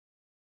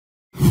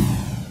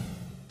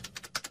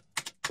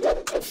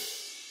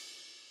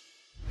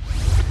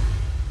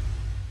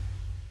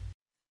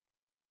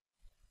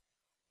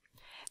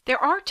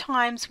There are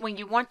times when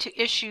you want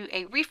to issue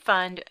a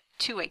refund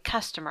to a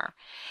customer,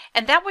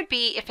 and that would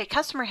be if a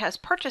customer has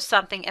purchased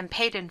something and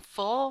paid in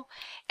full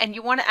and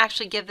you want to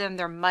actually give them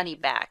their money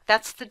back.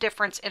 That's the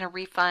difference in a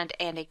refund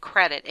and a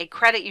credit. A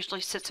credit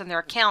usually sits in their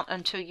account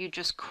until you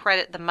just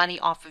credit the money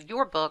off of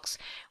your books,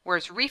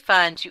 whereas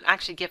refunds, you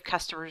actually give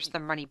customers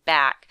their money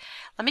back.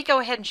 Let me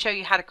go ahead and show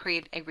you how to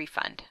create a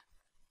refund.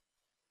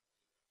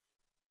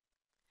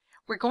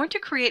 We're going to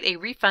create a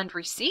refund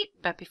receipt,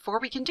 but before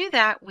we can do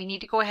that, we need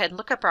to go ahead and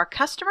look up our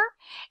customer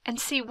and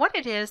see what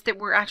it is that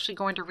we're actually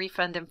going to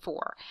refund them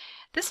for.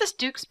 This is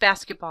Duke's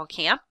basketball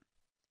camp.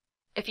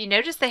 If you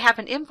notice, they have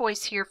an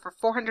invoice here for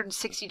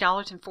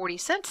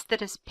 $460.40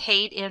 that is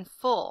paid in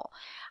full.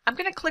 I'm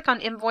going to click on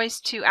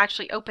invoice to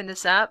actually open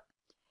this up,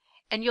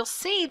 and you'll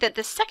see that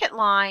the second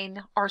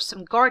line are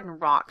some garden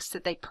rocks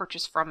that they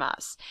purchased from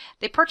us.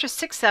 They purchased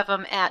 6 of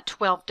them at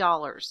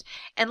 $12.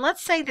 And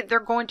let's say that they're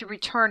going to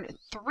return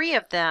 3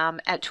 of them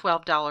at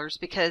 $12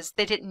 because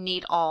they didn't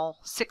need all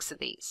 6 of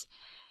these.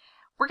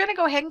 We're going to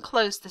go ahead and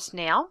close this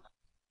now.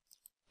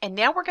 And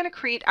now we're going to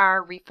create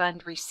our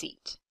refund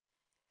receipt.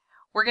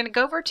 We're going to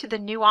go over to the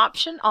new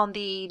option on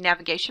the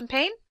navigation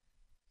pane.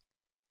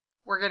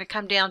 We're going to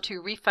come down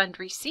to refund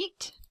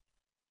receipt.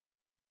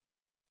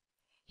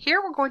 Here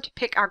we're going to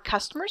pick our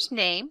customer's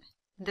name.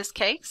 In this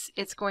case,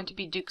 it's going to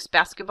be Duke's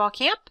Basketball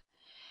Camp.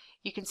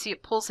 You can see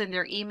it pulls in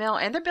their email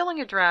and their billing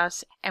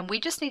address, and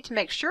we just need to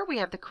make sure we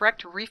have the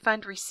correct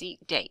refund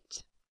receipt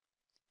date.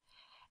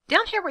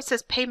 Down here where it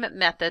says payment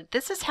method,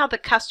 this is how the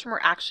customer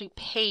actually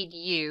paid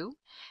you.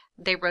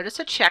 They wrote us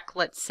a check,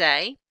 let's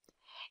say,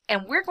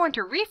 and we're going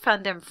to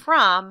refund them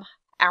from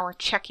our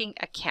checking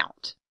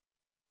account.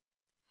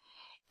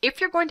 If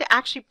you're going to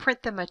actually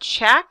print them a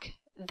check,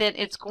 then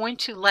it's going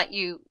to let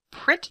you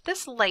print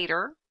this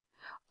later,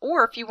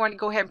 or if you want to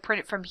go ahead and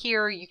print it from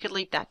here, you could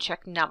leave that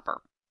check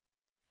number.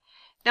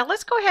 Now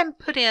let's go ahead and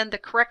put in the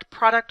correct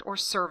product or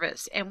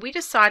service, and we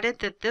decided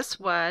that this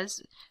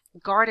was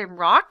garden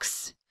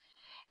rocks,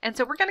 and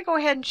so we're going to go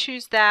ahead and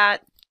choose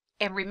that.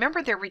 And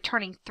remember, they're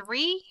returning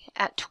 3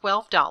 at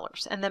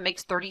 $12, and that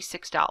makes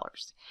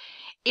 $36.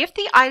 If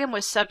the item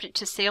was subject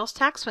to sales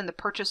tax when the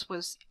purchase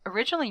was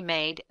originally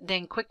made,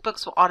 then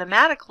QuickBooks will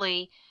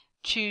automatically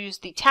choose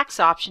the tax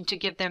option to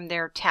give them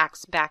their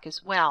tax back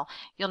as well.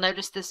 You'll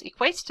notice this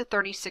equates to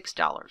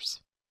 $36.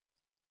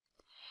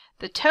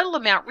 The total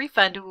amount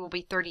refunded will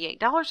be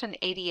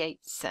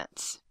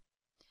 $38.88.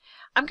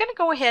 I'm going to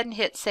go ahead and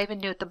hit Save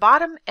and New at the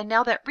bottom, and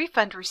now that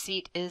refund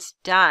receipt is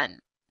done.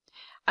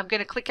 I'm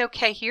going to click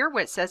OK here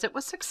where it says it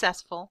was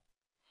successful.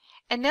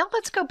 And now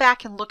let's go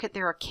back and look at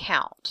their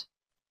account.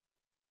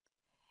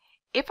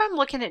 If I'm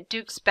looking at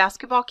Duke's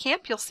Basketball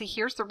Camp, you'll see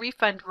here's the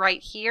refund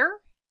right here.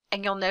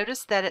 And you'll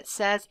notice that it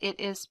says it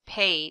is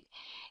paid.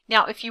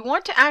 Now, if you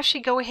want to actually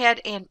go ahead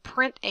and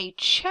print a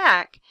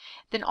check,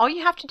 then all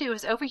you have to do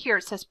is over here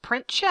it says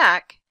print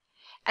check,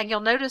 and you'll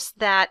notice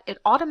that it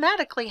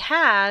automatically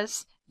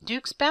has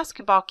Duke's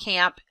Basketball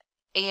Camp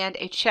and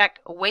a check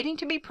waiting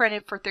to be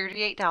printed for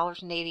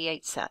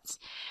 $38.88.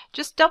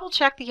 Just double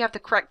check that you have the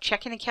correct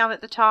checking account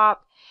at the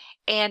top,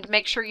 and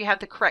make sure you have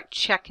the correct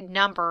check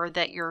number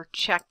that your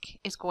check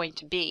is going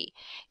to be.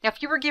 Now,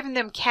 if you were giving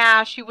them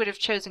cash, you would have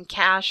chosen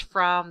cash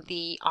from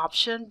the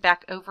option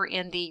back over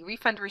in the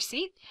refund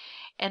receipt,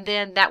 and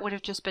then that would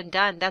have just been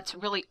done. That's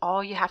really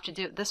all you have to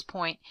do at this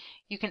point.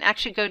 You can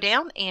actually go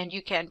down and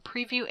you can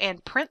preview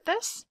and print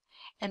this,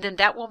 and then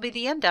that will be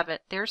the end of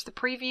it. There's the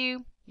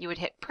preview. You would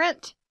hit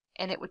print,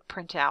 and it would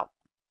print out.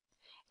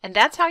 And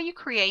that's how you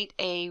create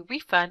a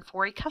refund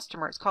for a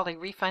customer. It's called a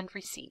refund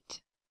receipt.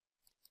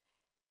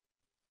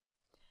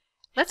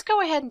 Let's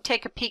go ahead and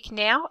take a peek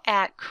now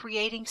at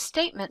creating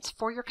statements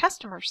for your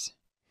customers.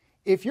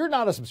 If you're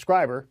not a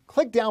subscriber,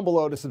 click down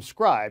below to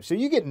subscribe so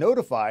you get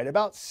notified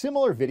about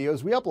similar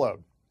videos we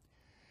upload.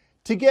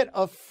 To get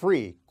a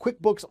free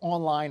QuickBooks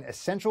Online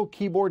Essential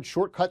Keyboard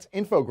Shortcuts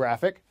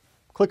infographic,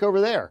 click over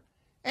there.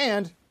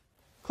 And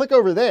click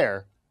over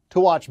there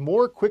to watch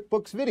more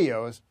QuickBooks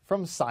videos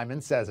from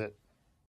Simon Says It.